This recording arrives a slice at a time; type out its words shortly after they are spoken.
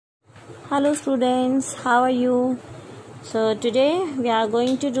Hello students, how are you? So today we are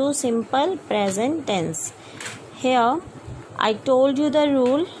going to do simple present tense. Here I told you the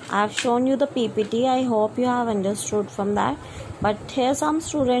rule. I have shown you the PPT. I hope you have understood from that. But here some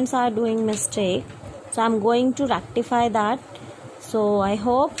students are doing mistake. So I am going to rectify that. So I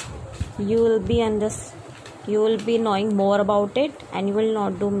hope you will be knowing more about it and you will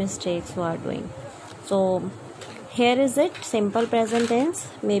not do mistakes you are doing. So here is it, simple present tense.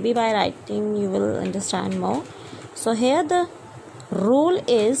 Maybe by writing you will understand more. So here the rule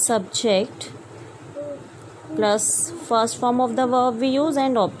is subject plus first form of the verb we use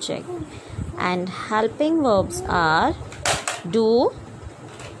and object. And helping verbs are do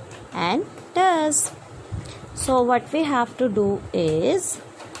and does. So what we have to do is,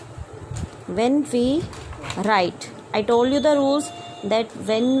 when we write, I told you the rules that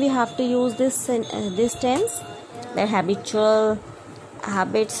when we have to use this tense, the habitual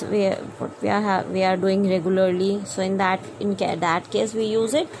habits we are doing regularly, so in that case we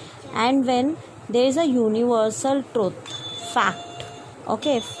use it. And when there is a universal truth, fact,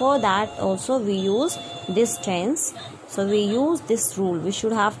 okay, for that also we use this tense. So we use this rule, we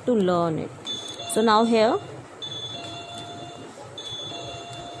should have to learn it. So now here,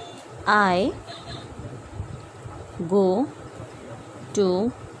 I go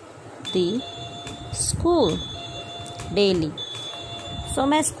to the school daily. So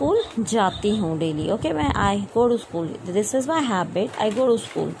मैं school जाती हूँ daily. Okay, I go to school. This is my habit. I go to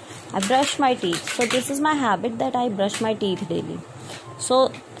school. I brush my teeth. So this is my habit that I brush my teeth daily.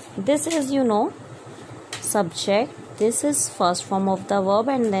 So this is, subject. This is first form of the verb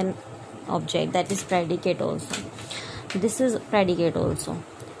and then object, that is predicate also. This is predicate also.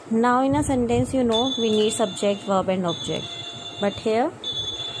 Now in a sentence, we need subject, verb and object. But here,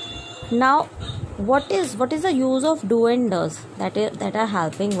 now what is the use of do and does, that are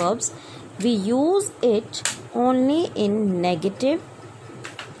helping verbs? We use it only in negative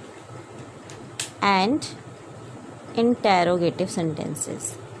and interrogative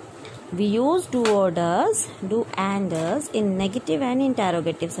sentences. We use do or does, do and does in negative and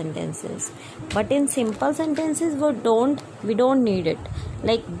interrogative sentences. But in simple sentences we don't need it.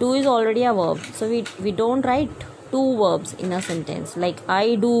 Like do is already a verb, so we don't write two verbs in a sentence. Like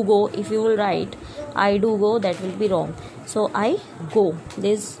I do go, if you will write I do go, that will be wrong. So I go,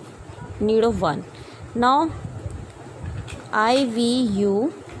 there is need of one. Now I, we,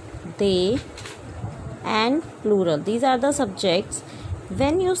 you, they and plural, these are the subjects.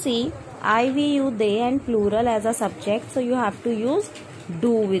 When you see I, we, you, they and plural as a subject, so you have to use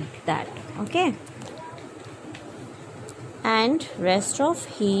do with that. Okay, and rest of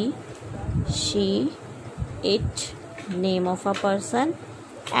he, she, it, name of a person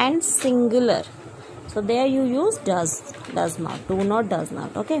and singular, so there you use does not, do not, does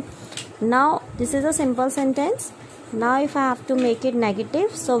not. Okay, now this is a simple sentence. Now if I have to make it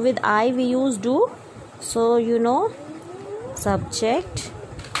negative, so with I we use do, so subject,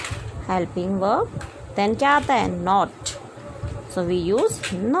 helping verb, then क्या आता है, not, so we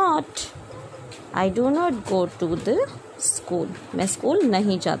use not. I do not go to the school, मैं school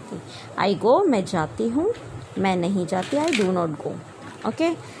नहीं जाती. I go, मैं जाती हूँ, मैं नहीं जाती, I do not go.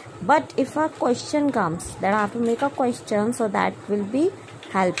 Okay, but if a question comes, that I have to make a question, so that will be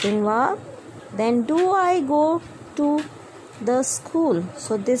helping verb. Then do I go to the school?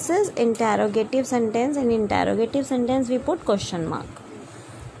 So this is interrogative sentence. In interrogative sentence we put question mark.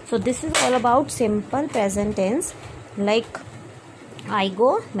 So this is all about simple present tense. Like I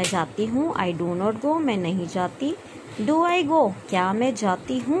go, मैं जाती हूँ, I do not go, मैं नहीं जाती. Do I go, क्या मैं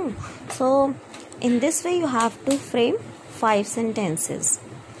जाती हूँ? So in this way you have to frame 5 sentences.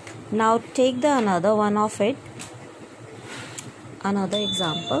 Now take the another one of it, another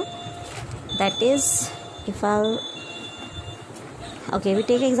example. That is, we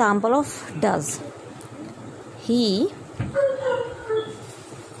take example of does. He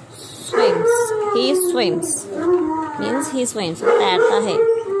swims means he swims, तैरता है.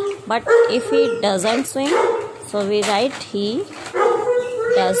 But if he doesn't swim, so we write he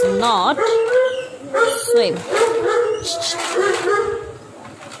does not swim.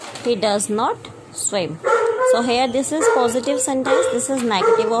 He does not swim. So here this is positive sentence, this is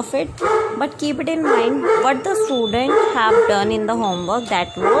negative of it. But keep it in mind what the student have done in the homework,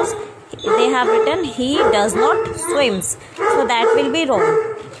 that was they have written he does not swims, so that will be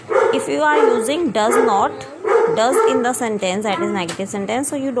wrong. If you are using does not, does in the sentence, that is negative sentence,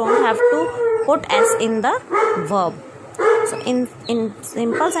 so you don't have to put s in the verb. So in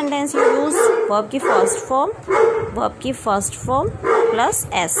simple sentence you use verb की first form plus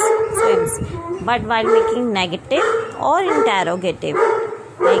s, swims. But while making negative or interrogative,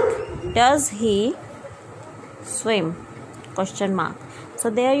 like Does he swim? Question mark. So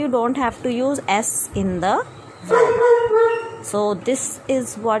there you don't have to use S in the verb. So this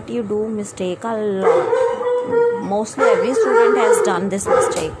is what you do mistake a lot. Mostly every student has done this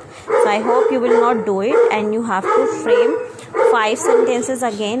mistake. So I hope you will not do it, and you have to frame 5 sentences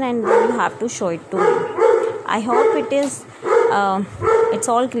again, and then you have to show it to me. I hope it is it's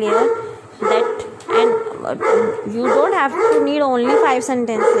all clear that, and you don't have to need only 5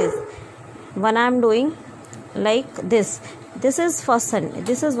 sentences. When I am doing like this is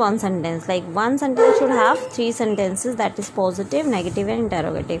this is one sentence. Like one sentence should have 3 sentences, that is positive, negative and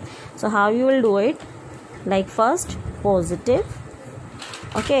interrogative. So how you will do it? Like first positive,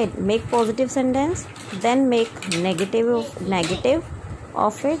 okay, make positive sentence, then make negative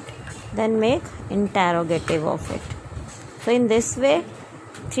of it, then make interrogative of it. So in this way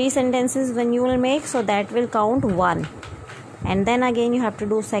 3 sentences when you will make, so that will count 1, and then again you have to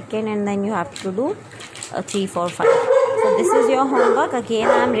do second, and then you have to do 3, 4, 5. So this is your homework. Again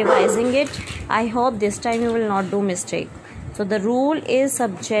I am revising it. I hope this time you will not do mistake. So the rule is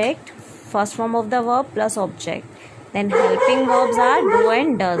subject, first form of the verb plus object. Then helping verbs are do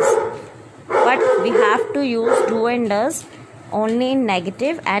and does. But we have to use do and does only in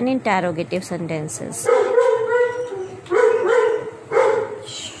negative and interrogative sentences.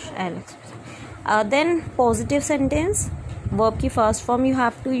 Then positive sentence, verb की first form you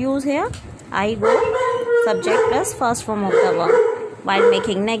have to use here. I go, subject plus first form of the verb. While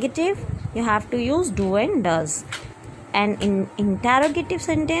making negative, you have to use do and does. And in interrogative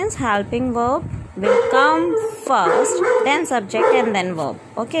sentence, helping verb will come first, then subject and then verb.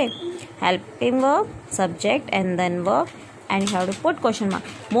 Okay, helping verb, subject and then verb, and you have to put question mark.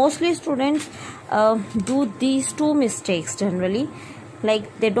 Mostly students do these 2 mistakes generally.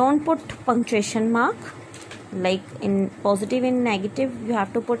 Like they don't put punctuation mark. Like in positive and negative you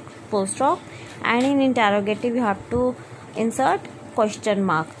have to put full stop, and in interrogative you have to insert question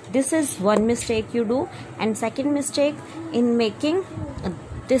mark. This is one mistake you do. And second mistake in making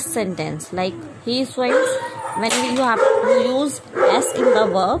this sentence, like he swims, when you have to use S in the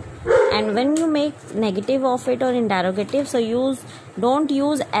verb, and when you make negative of it or interrogative, so don't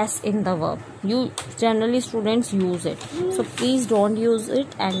use S in the verb. You generally students use it, so please don't use it,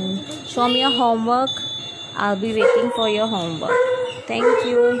 and show me your homework. I'll be waiting for your homework. Thank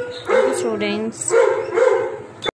you students.